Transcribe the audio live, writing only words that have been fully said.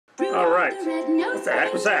Alright. What the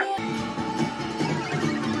heck was that?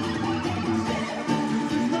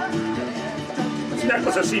 This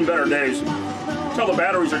necklace has seen better days. Until the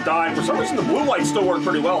batteries are dying. For some reason the blue lights still work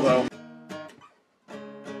pretty well though.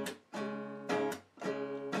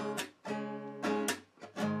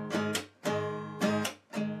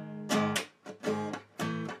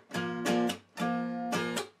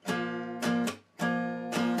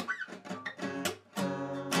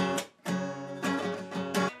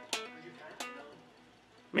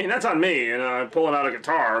 I mean, that's on me, and I'm pulling out a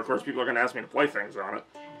guitar. Of course, people are going to ask me to play things on it.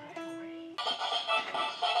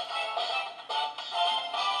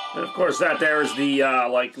 And of course, that there is the,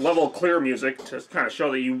 like, level clear music to kind of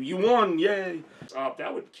show that you won, yay!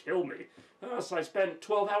 That would kill me. So I spent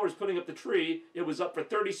 12 hours putting up the tree. It was up for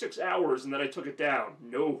 36 hours, and then I took it down.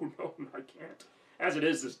 No, I can't. As it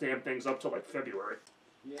is, this damn thing's up till, like, February.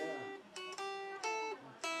 Yeah.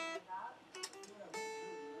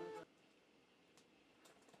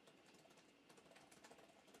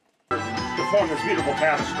 Form this beautiful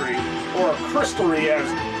tapestry, or a crystally, as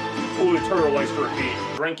Uli Turtle likes to repeat.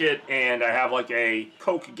 Drink it, and I have like a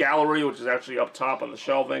Coke gallery, which is actually up top on the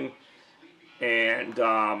shelving. And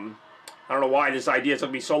I don't know why this idea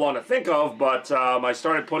took me so long to think of, but I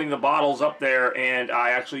started putting the bottles up there, and I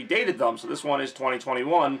actually dated them. So this one is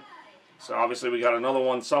 2021. So obviously we got another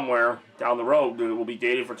one somewhere down the road that will be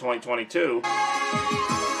dated for 2022.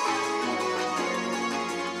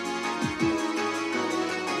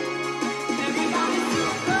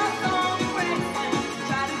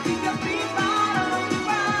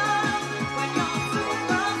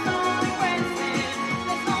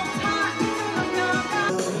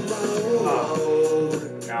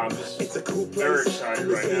 Very excited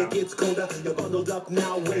right now.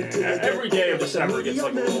 And every day of December gets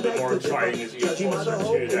like a little bit more exciting as you get closer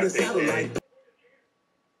to that big day. I'm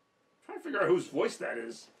trying to figure out whose voice that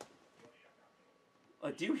is.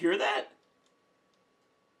 Do you hear that?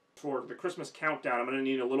 For the Christmas countdown, I'm going to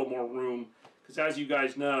need a little more room because, as you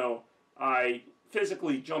guys know, I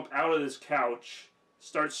physically jump out of this couch,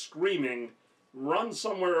 start screaming, run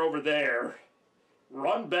somewhere over there,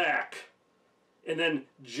 run back, and then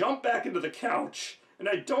jump back into the couch, and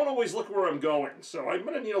I don't always look where I'm going, so I'm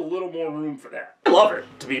going to need a little more room for that. I love it,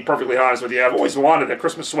 to be perfectly honest with you. I've always wanted a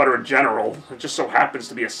Christmas sweater in general. It just so happens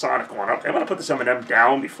to be a Sonic one. Okay, I'm going to put this M&M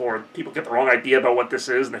down before people get the wrong idea about what this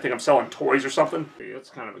is, and they think I'm selling toys or something. Okay, that's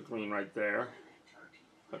kind of a green right there.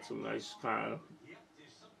 Got some nice kind of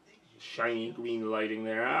shiny green lighting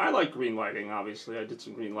there. I like green lighting, obviously. I did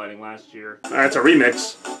some green lighting last year. That's a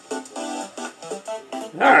remix.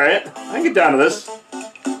 Alright, I can get down to this.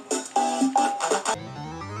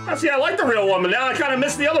 Now, see, I like the real one, but now I kind of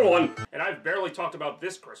miss the other one. And I've barely talked about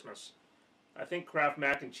this Christmas. I think Kraft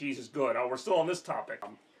mac and cheese is good. Oh, we're still on this topic.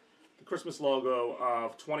 The Christmas logo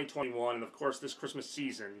of 2021, and of course this Christmas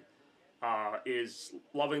season, is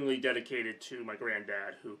lovingly dedicated to my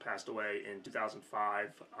granddad, who passed away in 2005.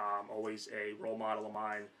 Always a role model of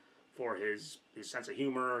mine for his sense of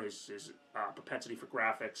humor, his propensity for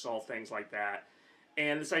graphics, all things like that.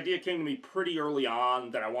 And this idea came to me pretty early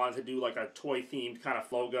on that I wanted to do like a toy-themed kind of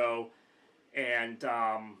logo. And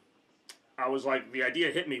I was like, the idea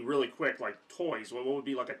hit me really quick, like toys. What would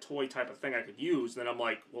be like a toy type of thing I could use? And then I'm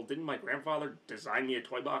like, well, didn't my grandfather design me a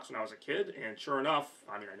toy box when I was a kid? And sure enough,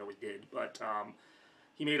 I mean, I know he did, but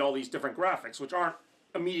he made all these different graphics, which aren't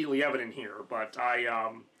immediately evident here. But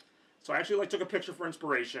so I actually like took a picture for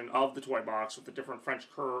inspiration of the toy box with the different French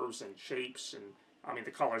curves and shapes, and I mean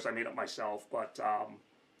the colors I made up myself. But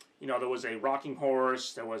you know, there was a rocking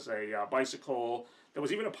horse, there was a bicycle, there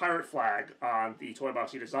was even a pirate flag on the toy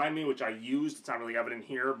box he designed me, which I used. It's not really evident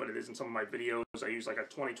here, but it is in some of my videos. I used like a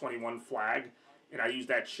 2021 flag, and I used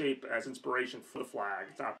that shape as inspiration for the flag.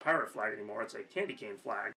 It's not a pirate flag anymore, it's a candy cane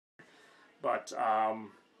flag. But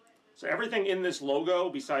so everything in this logo,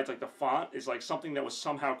 besides like the font, is like something that was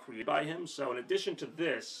somehow created by him. So in addition to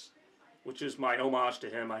this, which is my homage to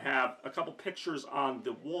him, I have a couple pictures on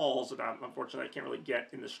the walls that unfortunately I can't really get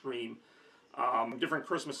in the stream. Different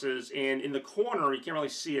Christmases, and in the corner, you can't really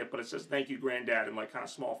see it, but it says "Thank you, Granddad" in like kind of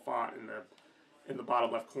small font in the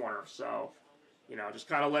bottom left corner. So, you know, just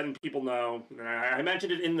kind of letting people know. And I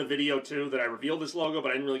mentioned it in the video too that I revealed this logo,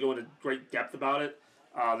 but I didn't really go into great depth about it.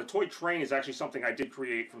 The toy train is actually something I did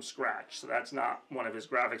create from scratch, so that's not one of his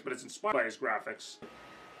graphics, but it's inspired by his graphics.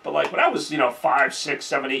 But like when I was, you know, 5, 6,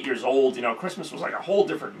 7, 8 years old, you know, Christmas was like a whole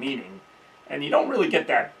different meaning. And you don't really get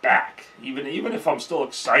that back. Even if I'm still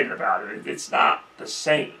excited about it, it's not the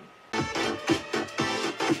same.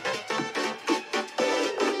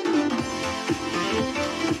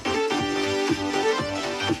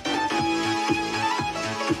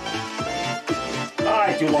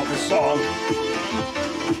 Alright, dude, fucking love this song.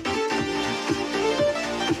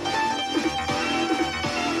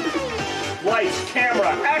 Lights, camera,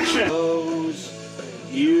 action!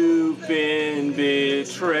 You've been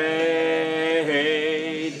betrayed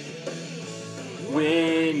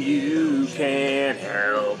when you can't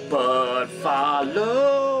help but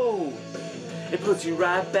follow. It puts you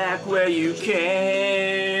right back where you came.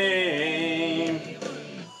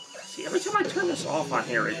 See, every time I turn this off on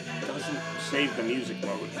here, it doesn't save the music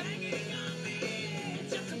mode.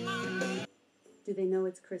 Do they know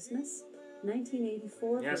it's Christmas?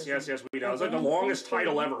 1984. Yes, we know. It's like the longest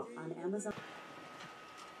title ever. On Amazon.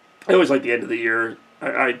 I always like the end of the year.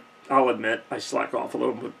 I'll admit I slack off a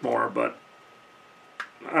little bit more, but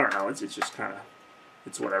I don't know. It's just kind of,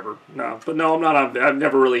 it's whatever. No, but no, I'm not. I've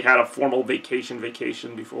never really had a formal vacation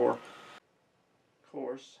before. Of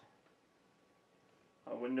course,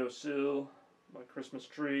 a windowsill, my Christmas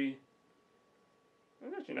tree.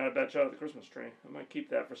 That's actually not a bad shot of the Christmas tree. I might keep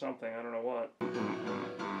that for something. I don't know what.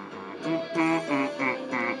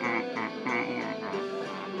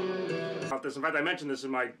 This. In fact, I mentioned this in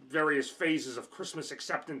my various phases of Christmas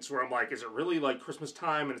acceptance where I'm like, is it really like Christmas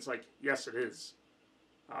time? And it's like, yes, it is.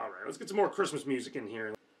 Alright, let's get some more Christmas music in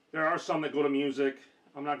here. There are some that go to music.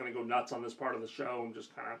 I'm not going to go nuts on this part of the show. I'm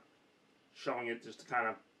just kind of showing it just to kind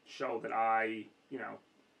of show that I, you know,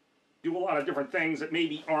 do a lot of different things that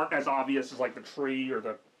maybe aren't as obvious as like the tree or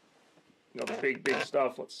the, you know, the big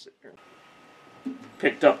stuff. Let's see here.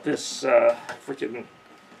 Picked up this freaking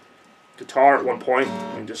guitar at one point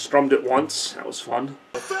and just strummed it once. That was fun.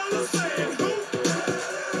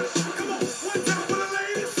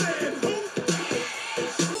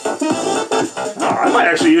 Oh, I might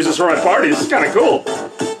actually use this for my party. This is kind of cool.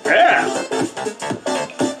 Yeah.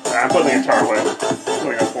 I'm putting the guitar away.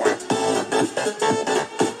 Putting a point.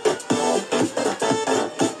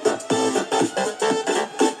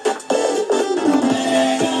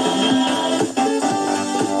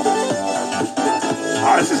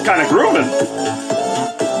 Oh, this is kind of grooving.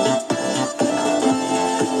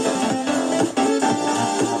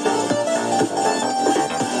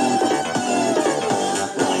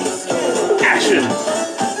 Action.